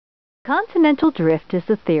Continental drift is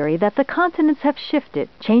the theory that the continents have shifted,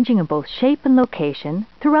 changing in both shape and location,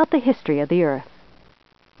 throughout the history of the Earth.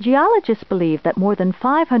 Geologists believe that more than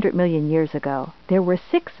 500 million years ago, there were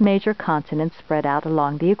 6 major continents spread out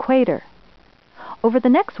along the equator. Over the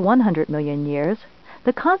next 100 million years,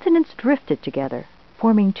 the continents drifted together,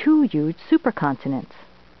 forming 2 huge supercontinents.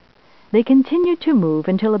 They continued to move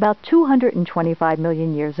until about 225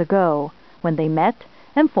 million years ago, when they met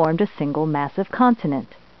and formed a single massive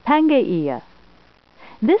continent, Pangaea.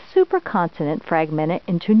 This supercontinent fragmented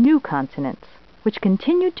into new continents, which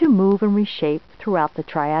continued to move and reshape throughout the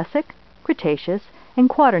Triassic, Cretaceous, and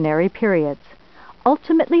Quaternary periods,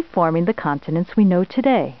 ultimately forming the continents we know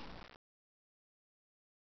today.